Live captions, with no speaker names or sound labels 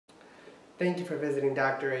Thank you for visiting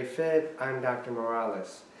Dr. AFib. I'm Dr.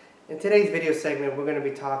 Morales. In today's video segment, we're going to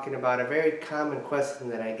be talking about a very common question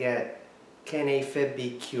that I get: can AFib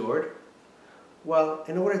be cured? Well,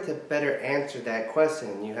 in order to better answer that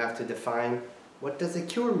question, you have to define, what does a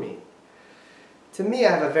cure mean? To me,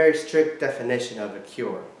 I have a very strict definition of a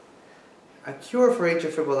cure. A cure for atrial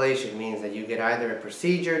fibrillation means that you get either a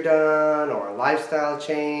procedure done, or a lifestyle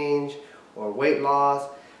change, or weight loss,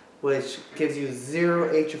 which gives you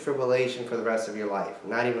zero atrial fibrillation for the rest of your life,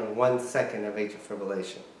 not even 1 second of atrial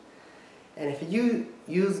fibrillation. And if you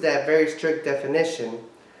use that very strict definition,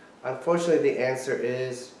 unfortunately the answer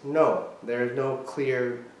is no. There is no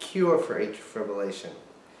clear cure for atrial fibrillation.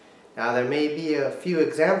 Now, there may be a few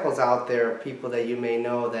examples out there of people that you may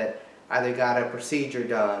know that either got a procedure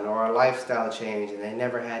done or a lifestyle change and they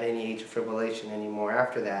never had any atrial fibrillation anymore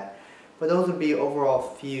after that. But those would be overall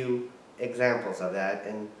few examples of that.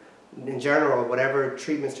 And in general, whatever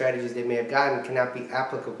treatment strategies they may have gotten cannot be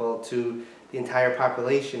applicable to the entire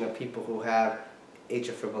population of people who have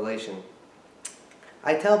atrial fibrillation.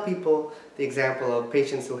 I tell people the example of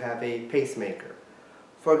patients who have a pacemaker.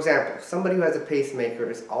 For example, somebody who has a pacemaker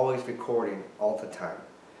is always recording all the time.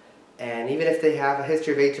 And even if they have a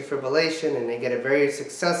history of atrial fibrillation and they get a very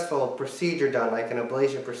successful procedure done, like an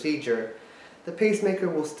ablation procedure, the pacemaker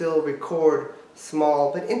will still record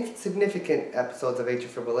small but insignificant episodes of atrial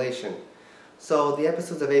fibrillation. So the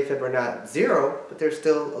episodes of AFib are not zero, but they're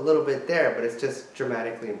still a little bit there, but it's just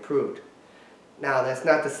dramatically improved. Now, that's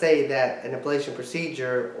not to say that an ablation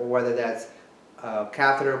procedure, or whether that's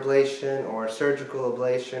catheter ablation or surgical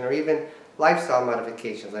ablation or even lifestyle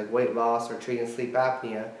modifications like weight loss or treating sleep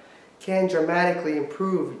apnea, can dramatically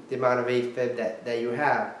improve the amount of AFib that you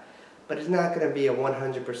have, but it's not going to be a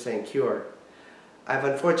 100% cure. I've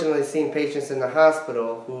unfortunately seen patients in the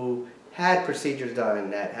hospital who had procedures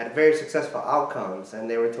done that had very successful outcomes, and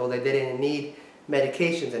they were told they didn't need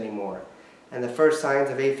medications anymore. And the first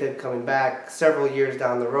signs of AFib coming back several years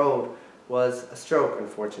down the road was a stroke,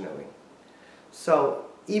 unfortunately. So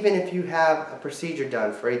even if you have a procedure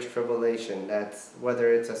done for atrial fibrillation, that's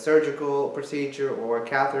whether it's a surgical procedure or a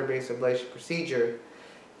catheter-based ablation procedure,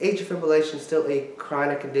 atrial fibrillation is still a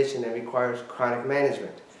chronic condition that requires chronic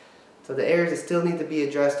management. So the areas that still need to be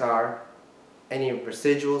addressed are any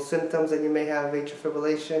residual symptoms that you may have of atrial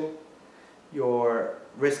fibrillation, your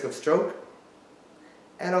risk of stroke,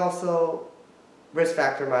 and also risk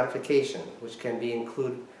factor modification, which can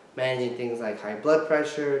include managing things like high blood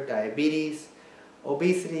pressure, diabetes,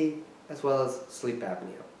 obesity, as well as sleep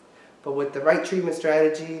apnea. But with the right treatment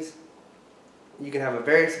strategies, you can have a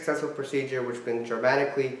very successful procedure which can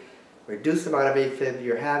dramatically reduce the amount of AFib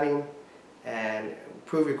you're having and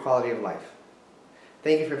improve your quality of life.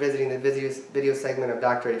 Thank you for visiting the video segment of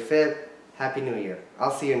Dr. AFib. Happy New Year. I'll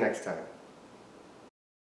see you next time.